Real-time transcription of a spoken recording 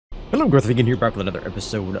Hello, Darthvegan here, back with another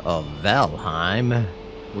episode of Valheim.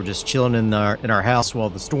 We're just chilling in our house while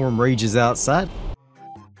the storm rages outside.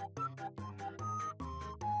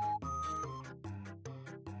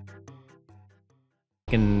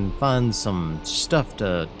 Can find some stuff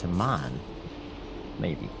to mine,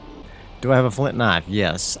 maybe. Do I have a flint knife?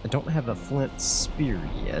 Yes. I don't have a flint spear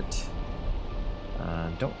yet.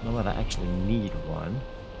 Don't know that I actually need one.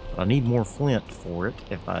 But I need more flint for it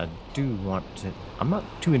if I do want to. I'm not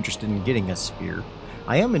too interested in getting a spear.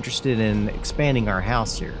 I am interested in expanding our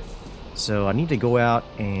house here. So I need to go out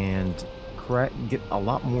and get a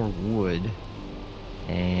lot more wood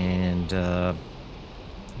and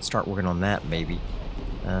start working on that maybe.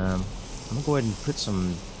 I'm gonna go ahead and put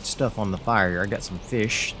some stuff on the fire here. I got some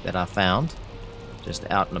fish that I found just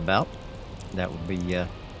out and about. That would be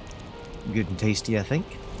good and tasty, I think.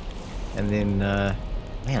 And then,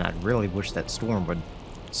 man, I really wish that storm would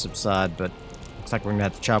subside, but looks like we're gonna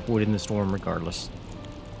have to chop wood in the storm regardless.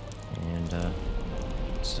 And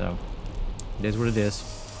so it is what it is.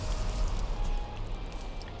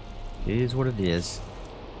 It is what it is.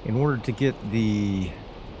 In order to get the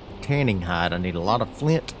tanning hide, I need a lot of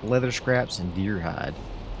flint, leather scraps, and deer hide.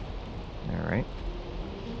 Alright.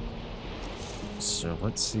 So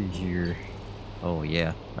let's see here. Oh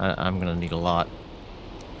yeah, I'm gonna need a lot.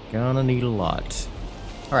 Gonna need a lot.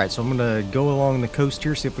 Alright, so I'm gonna go along the coast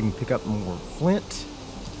here, see if we can pick up more flint.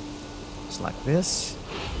 Just like this.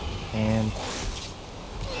 And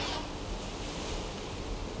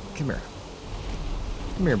come here.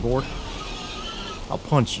 Come here, boar. I'll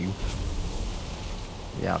punch you.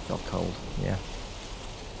 Yeah, I felt cold. Yeah.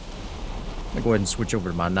 I'm gonna go ahead and switch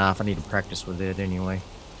over to my knife. I need to practice with it anyway.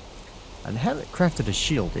 I haven't crafted a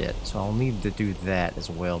shield yet, so I'll need to do that as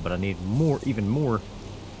well, but I need even more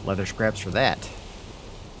leather scraps for that.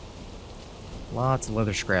 Lots of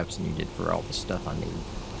leather scraps needed for all the stuff I need.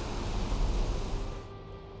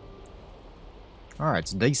 Alright,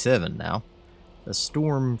 it's day 7 now. The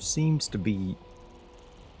storm seems to be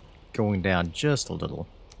going down just a little.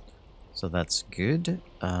 So that's good.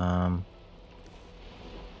 I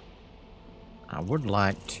would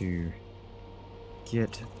like to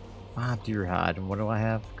get 5 deer hide. What do I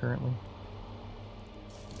have currently?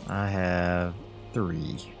 I have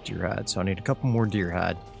 3 deer hide, so I need a couple more deer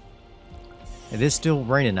hide. It is still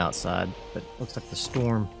raining outside, but looks like the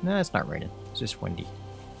storm... Nah, it's not raining. It's just windy.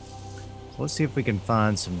 So let's see if we can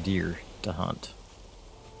find some deer to hunt.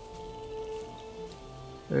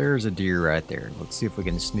 There's a deer right there. Let's see if we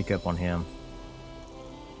can sneak up on him.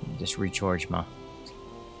 Just recharge my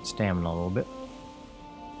stamina a little bit.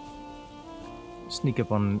 Sneak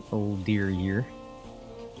up on old deer here.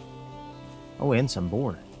 Oh, and some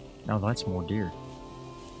boar. No, that's more deer.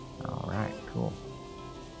 Alright, cool.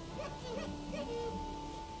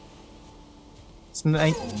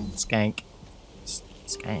 Snake. Skank.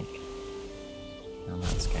 Skank. No, not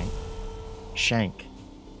skank. Shank.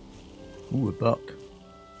 Ooh, a buck.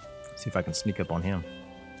 See if I can sneak up on him.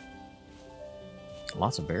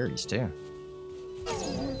 Lots of berries, too.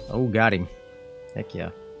 Oh, got him. Heck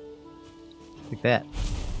yeah. Look at that.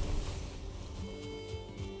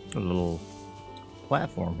 A little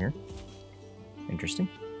platform here. Interesting.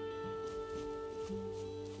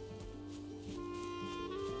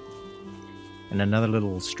 And another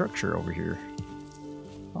little structure over here.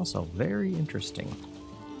 Also very interesting.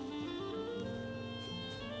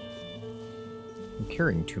 I'm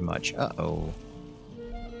carrying too much. Uh-oh.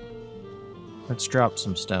 Let's drop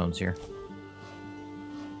some stones here.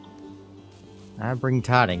 I bring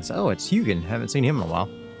tidings. Oh, it's Hugin. Haven't seen him in a while.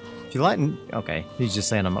 If you lighten... Okay, he's just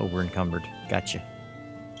saying I'm over encumbered. Gotcha.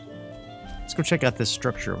 Let's go check out this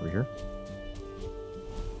structure over here.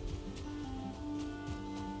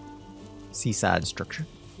 Seaside structure.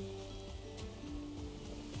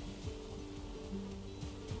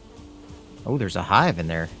 Oh, there's a hive in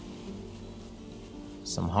there.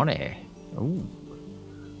 Some honey. Ooh.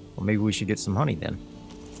 Well, maybe we should get some honey then.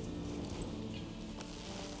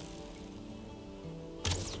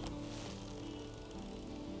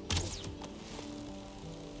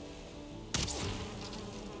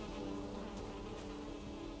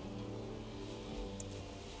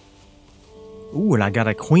 Ooh, and I got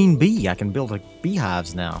a queen bee. I can build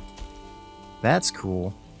beehives now. That's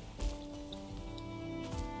cool.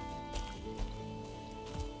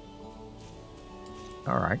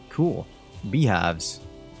 Alright, cool. Beehives.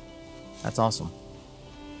 That's awesome.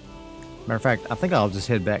 Matter of fact, I think I'll just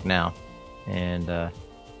head back now and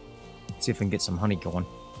see if I can get some honey going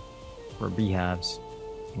for beehives.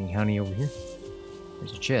 Any honey over here?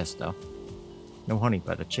 There's a chest, though. No honey,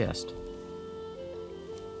 but a chest.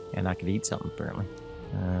 And I could eat something, apparently.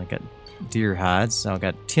 Got deer hides. So I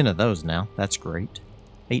got 10 of those now. That's great.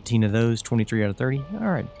 18 of those, 23 out of 30. All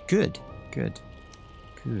right, good, good,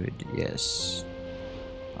 good. Yes.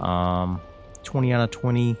 20 out of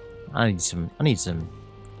 20. I need some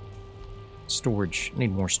storage. I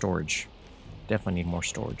need more storage. Definitely need more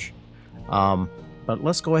storage. But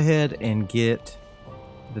let's go ahead and get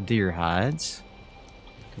the deer hides,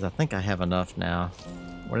 because I think I have enough now.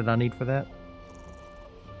 What did I need for that?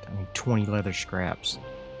 I need 20 leather scraps.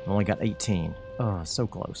 I only got 18. Oh, so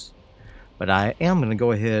close. But I am going to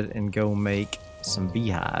go ahead and go make some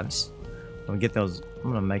beehives. I'm going to get those. I'm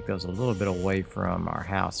going to make those a little bit away from our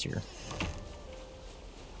house here.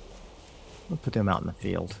 We'll put them out in the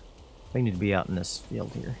field. They need to be out in this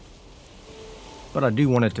field here. But I do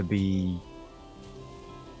want it to be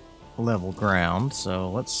level ground, so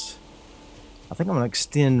let's... I think I'm going to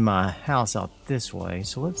extend my house out this way,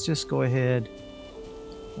 so let's just go ahead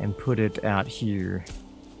and put it out here.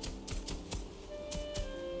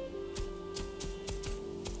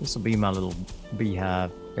 This will be my little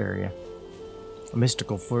beehive area. A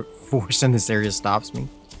mystical force in this area stops me.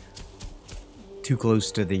 Too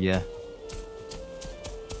close to the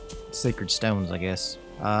sacred stones, I guess.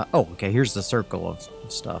 Oh, okay, here's the circle of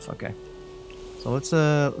stuff, okay. So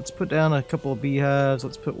let's put down a couple of beehives.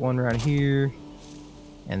 Let's put one right here.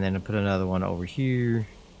 And then put another one over here.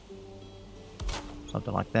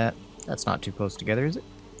 Something like that. That's not too close together, is it?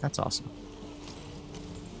 That's awesome.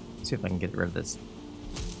 Let's see if I can get rid of this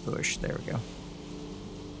bush. There we go.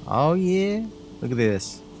 Oh yeah. Look at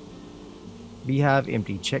this. Beehive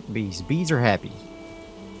empty. Check bees. Bees are happy.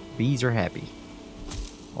 Bees are happy.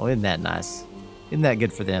 Well, isn't that nice? Isn't that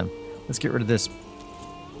good for them? Let's get rid of this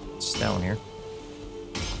stone here.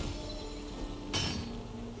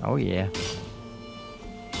 Oh yeah.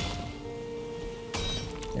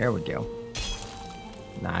 There we go.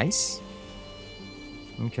 Nice.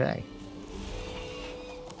 Okay.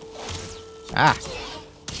 Ah!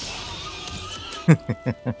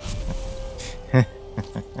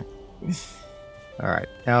 Alright,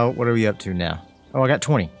 now what are we up to now? Oh, I got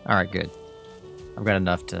 20. Alright, good. I've got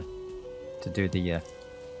enough to do the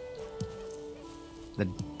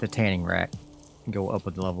tanning rack and go up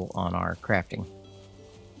a level on our crafting.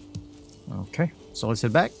 Okay, so let's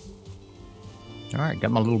head back. Alright,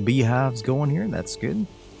 got my little beehives going here. That's good.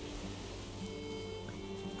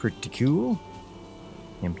 Pretty cool.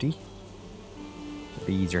 Empty. The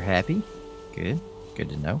bees are happy. Good. Good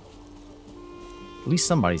to know. At least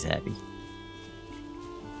somebody's happy.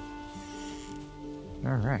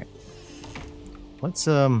 Alright. Let's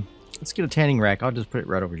get a tanning rack. I'll just put it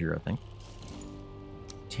right over here, I think.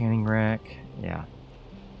 Tanning rack. Yeah.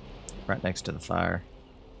 Right next to the fire.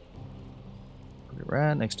 Put it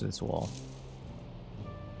right next to this wall.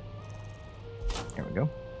 There we go.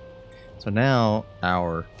 So now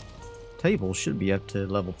our table should be up to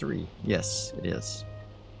level 3. Yes, it is.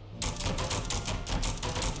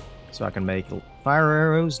 So I can make fire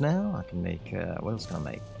arrows now. I can make, what else can I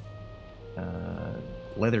make?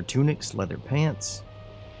 Leather tunics, leather pants,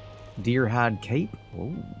 deer hide cape.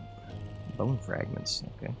 Ooh, bone fragments.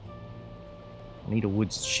 Okay. I need a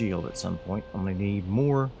wood shield at some point. I'm going to need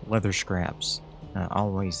more leather scraps. I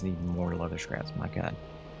always need more leather scraps. My God.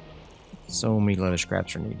 So many leather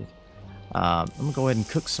scraps are needed. I'm going to go ahead and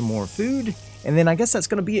cook some more food. And then I guess that's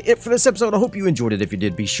going to be it for this episode. I hope you enjoyed it. If you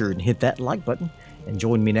did, be sure and hit that like button. And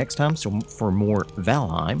join me next time for more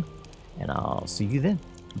Valheim. And I'll see you then.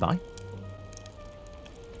 Bye.